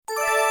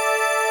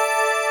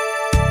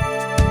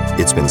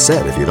It's been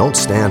said if you don't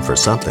stand for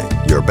something,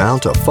 you're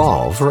bound to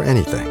fall for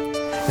anything.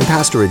 And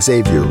Pastor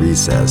Xavier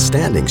Reese says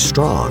standing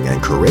strong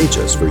and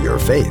courageous for your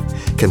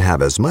faith can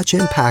have as much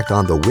impact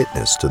on the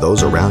witness to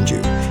those around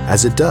you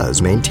as it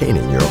does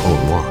maintaining your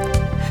own walk.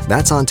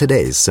 That's on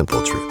today's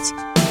Simple Truths.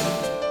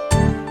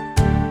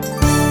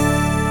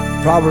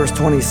 Proverbs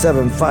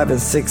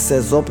 27:5-6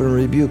 says, open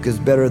rebuke is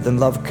better than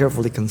love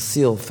carefully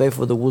concealed, faith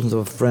for the wounds of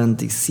a friend,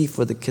 deceit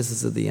for the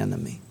kisses of the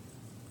enemy.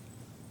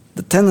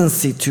 The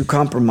tendency to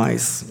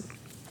compromise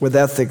with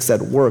ethics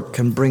at work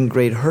can bring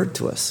great hurt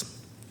to us.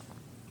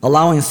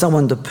 Allowing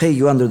someone to pay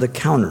you under the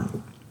counter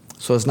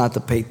so as not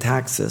to pay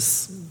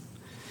taxes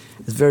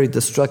is very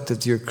destructive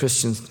to your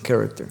Christian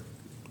character.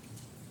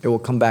 It will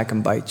come back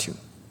and bite you.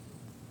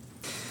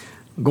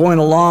 Going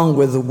along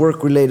with the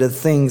work-related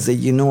things that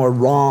you know are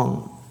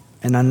wrong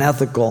and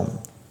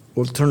unethical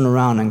will turn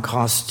around and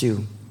cost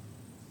you.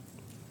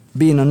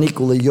 Being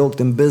unequally yoked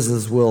in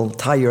business will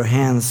tie your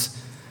hands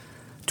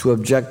to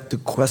object to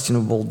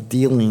questionable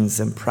dealings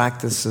and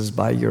practices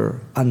by your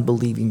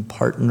unbelieving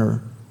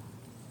partner.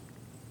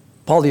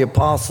 Paul the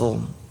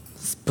Apostle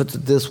puts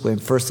it this way in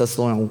 1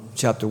 Thessalonians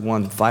chapter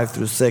 1,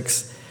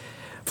 5-6.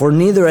 For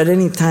neither at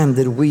any time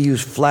did we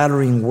use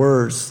flattering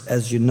words,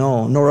 as you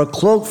know, nor a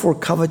cloak for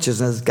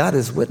covetousness, God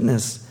is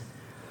witness.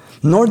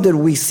 Nor did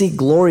we seek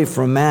glory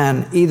from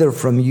man, either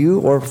from you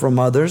or from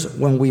others,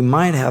 when we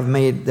might have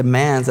made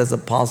demands as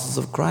apostles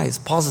of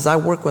Christ. Paul says, I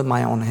work with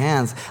my own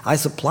hands. I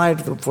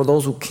supplied for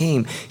those who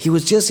came. He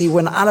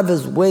went out of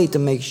his way to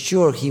make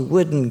sure he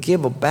wouldn't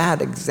give a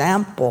bad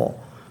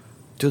example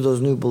to those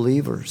new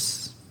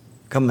believers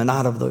coming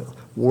out of the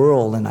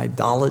world and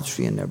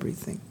idolatry and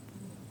everything.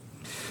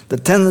 The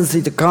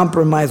tendency to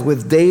compromise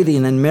with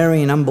dating and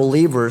marrying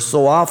unbelievers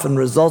so often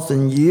results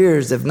in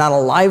years, if not a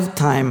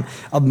lifetime,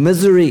 of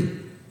misery.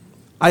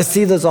 I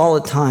see this all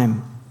the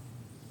time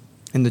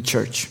in the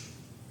church.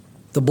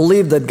 To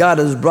believe that God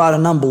has brought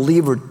an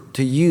unbeliever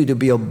to you to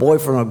be a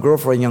boyfriend or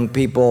girlfriend, young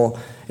people,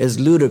 is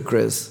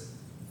ludicrous.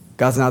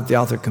 God's not the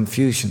author of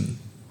confusion.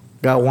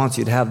 God wants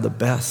you to have the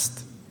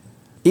best.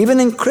 Even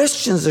in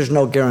Christians, there's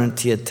no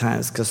guarantee at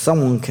times because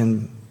someone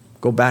can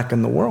go back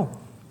in the world.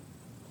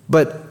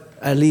 But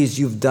at least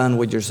you've done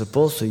what you're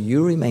supposed to.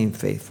 You remain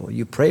faithful.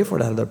 You pray for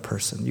that other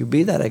person. You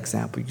be that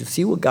example. You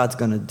see what God's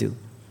going to do.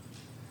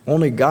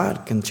 Only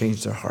God can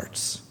change their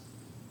hearts.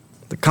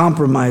 The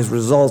compromise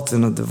results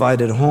in a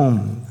divided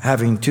home,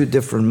 having two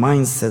different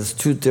mindsets,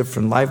 two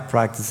different life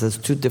practices,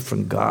 two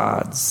different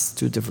gods,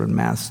 two different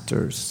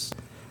masters.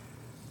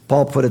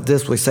 Paul put it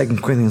this way,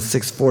 2 Corinthians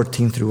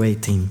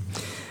 6:14-18.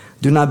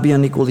 Do not be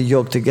unequally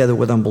yoked together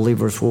with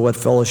unbelievers, for what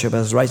fellowship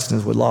has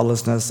righteousness with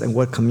lawlessness, and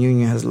what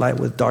communion has light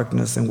with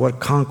darkness, and what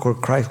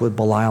concord Christ with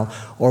Belial,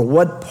 or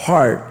what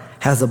part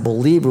has a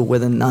believer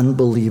with an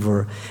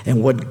unbeliever,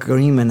 and what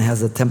agreement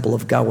has the temple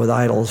of God with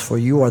idols? For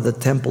you are the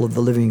temple of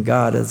the living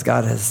God, as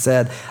God has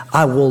said,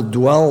 I will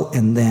dwell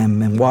in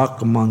them and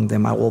walk among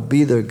them. I will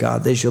be their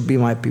God. They shall be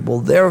my people.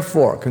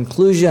 Therefore,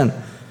 conclusion,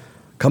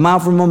 come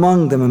out from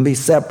among them and be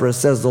separate,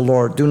 says the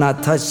Lord. Do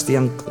not touch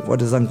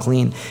what is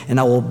unclean, and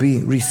I will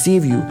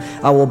receive you.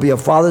 I will be a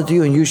father to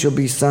you, and you shall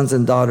be sons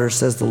and daughters,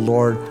 says the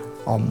Lord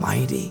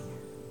Almighty.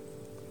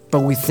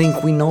 But we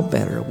think we know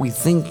better. We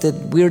think that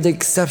we're the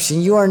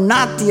exception. You are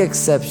not the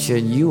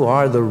exception. You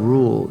are the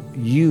rule.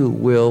 You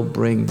will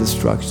bring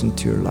destruction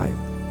to your life.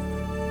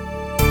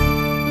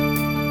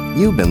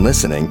 You've been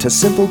listening to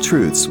Simple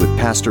Truths with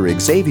Pastor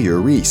Xavier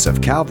Reese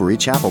of Calvary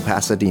Chapel,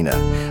 Pasadena,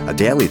 a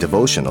daily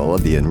devotional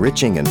of the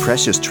enriching and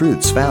precious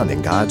truths found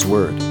in God's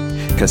Word.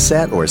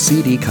 Cassette or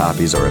CD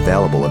copies are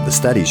available of the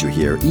studies you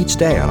hear each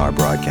day on our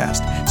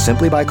broadcast,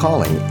 simply by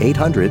calling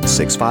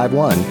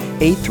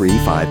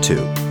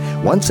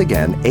 800-651-8352. Once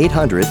again,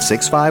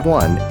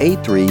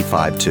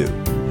 800-651-8352.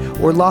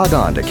 Or log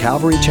on to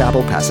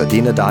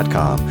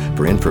CalvaryChapelPasadena.com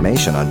for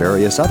information on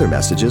various other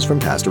messages from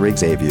Pastor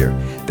Xavier.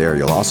 There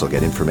you'll also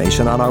get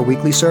information on our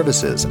weekly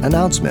services,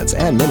 announcements,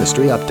 and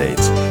ministry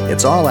updates.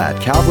 It's all at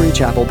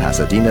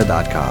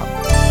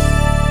CalvaryChapelPasadena.com.